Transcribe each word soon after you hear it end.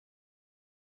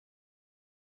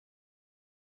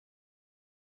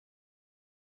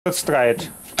Let's try it.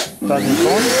 Turn it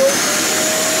on.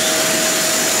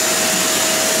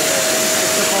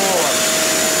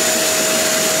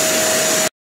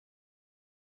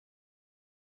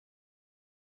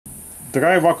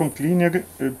 Dry vacuum cleaner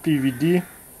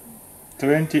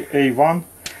PWD20A1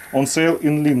 on sale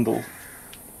in Lidl.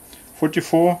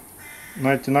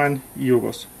 44.99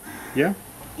 euros. Yeah?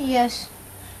 Yes.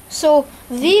 So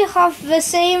we have the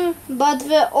same but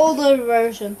the older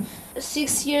version.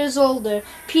 6 years older.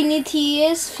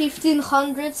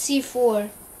 PNTC1500 C4.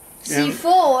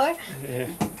 C4? Yeah.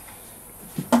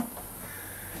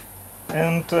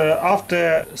 And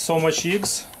after so much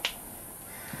years,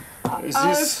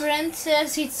 our friend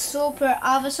says it's super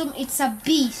awesome. It's a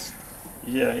beast.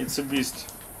 Yeah, it's a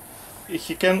beast.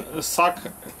 He can suck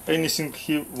anything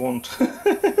he wants.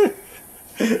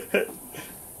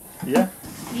 Yeah?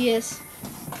 Yes.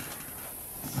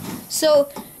 So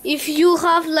if you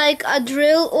have like a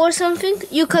drill or something,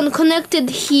 you can connect it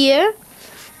here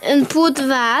and put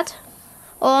that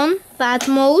on that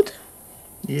mode.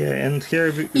 Yeah, and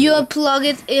here you plug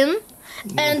it in.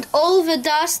 And all the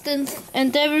dust and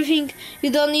everything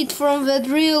you don't need from the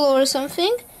drill or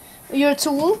something, your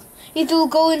tool, it will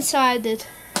go inside it.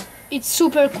 It's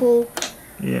super cool.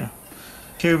 Yeah.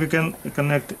 Here we can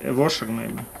connect a washer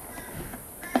maybe.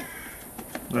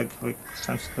 Like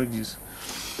something like this.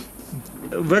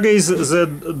 Where is the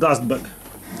dust bag?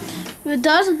 The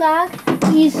dust bag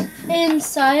is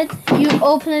inside. You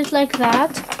open it like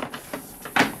that.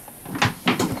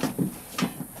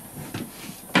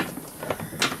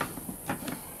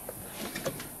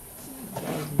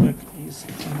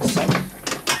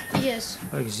 Yes.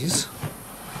 Like this.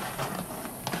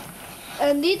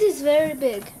 And it is very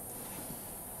big.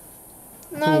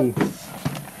 No. Cool.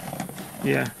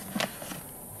 Yeah.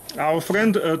 Our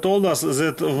friend told us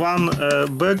that one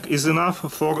bag is enough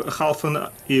for half an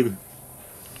year.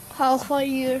 Half a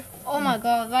year. Oh my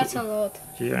god, that's a lot.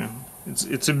 Yeah,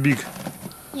 it's a big.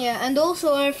 Yeah, and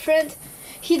also our friend,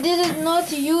 he did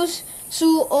not use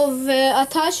two of the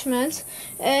attachments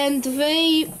and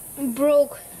they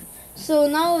broke. So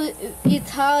now it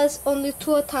has only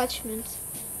 2 attachments.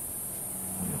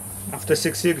 After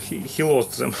 6 years he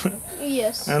lost them.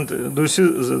 Yes. And do you see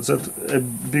that a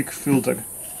big filter?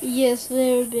 Yes,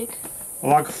 very big.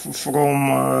 Like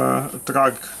from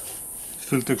truck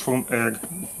filter from air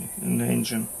in the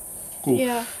engine. Cool.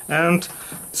 Yeah. And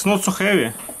it's not so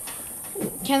heavy.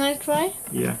 Can I try?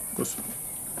 Yeah, of course.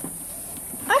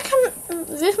 I can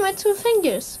with my 2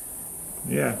 fingers.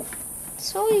 Yeah.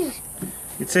 So easy.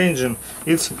 It's engine.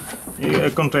 It's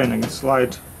a container. It's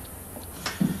light.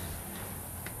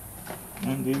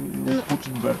 And we will put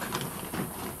it back.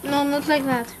 No, not like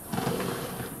that.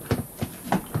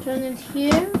 Turn it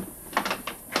here.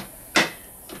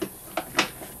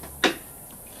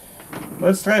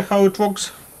 Let's try how it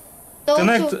works.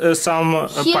 Connect some here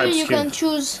pipes you here. can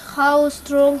choose how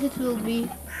strong it will be.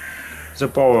 The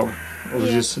power of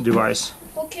this device.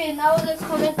 Okay, now let's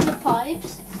connect the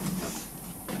pipes.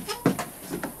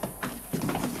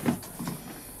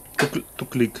 To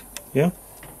click, yeah?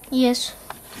 Yes.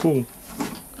 Cool.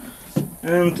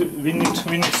 And we need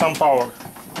some power.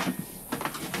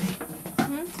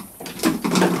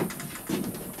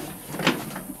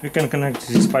 We can connect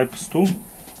these pipes too,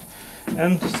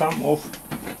 and some of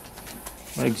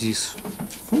like this.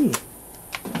 Cool.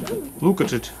 Look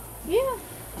at it. Yeah.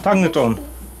 Turn it on.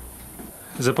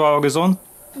 The power is on.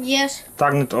 Yes.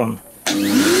 Turn it on.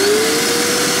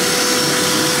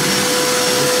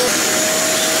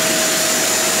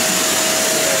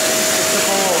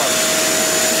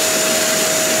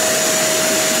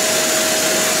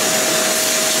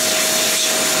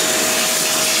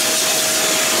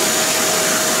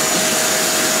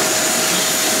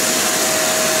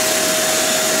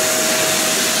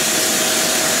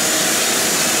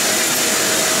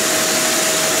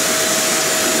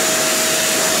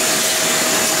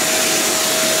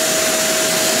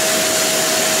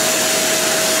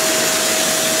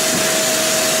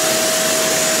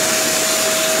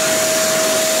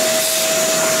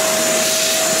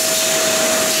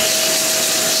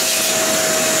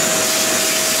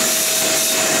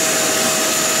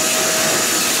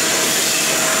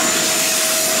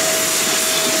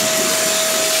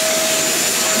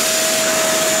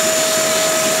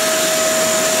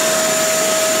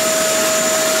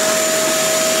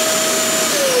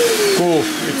 Cool,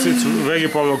 it's very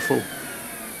powerful.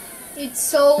 It's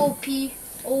so OP,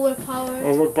 overpowered.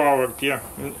 Overpowered, yeah.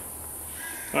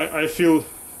 I feel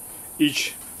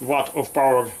each watt of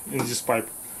power in this pipe.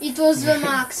 It was the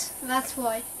max, that's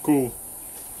why. Cool.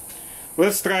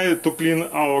 Let's try to clean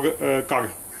our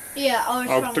car, Yeah,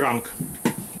 our trunk.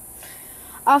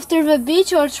 after the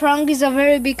beach, our trunk is a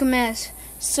very big mess.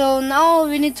 So now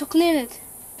we need to clean it.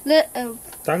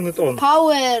 Turn it on.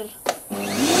 Power!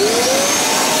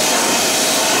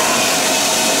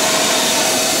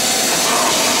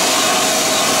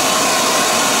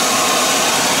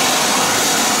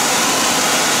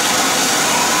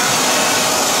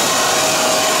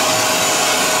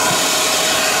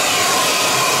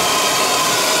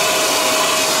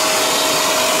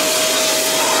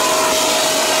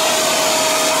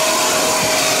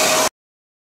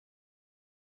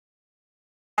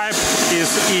 Pipe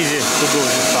is easy to do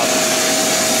this stuff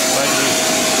like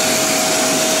this.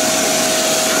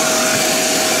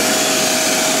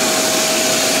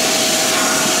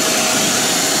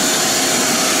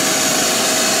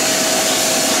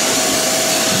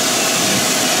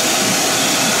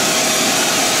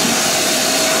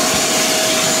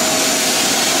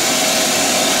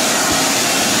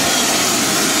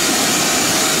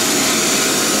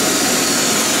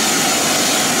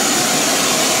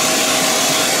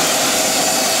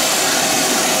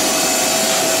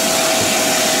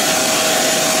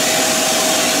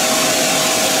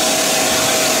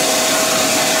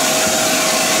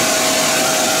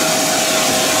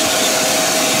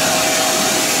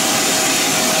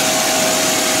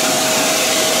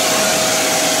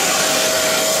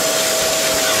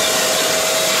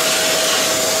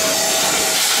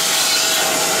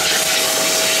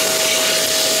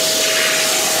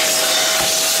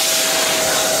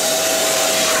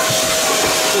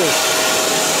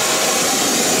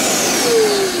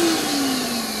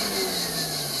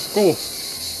 Cool.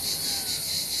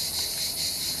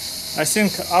 I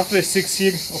think after 6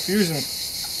 years of using,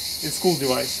 it's cool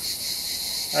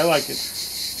device. I like it.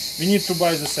 We need to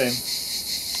buy the same.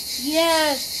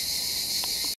 Yes!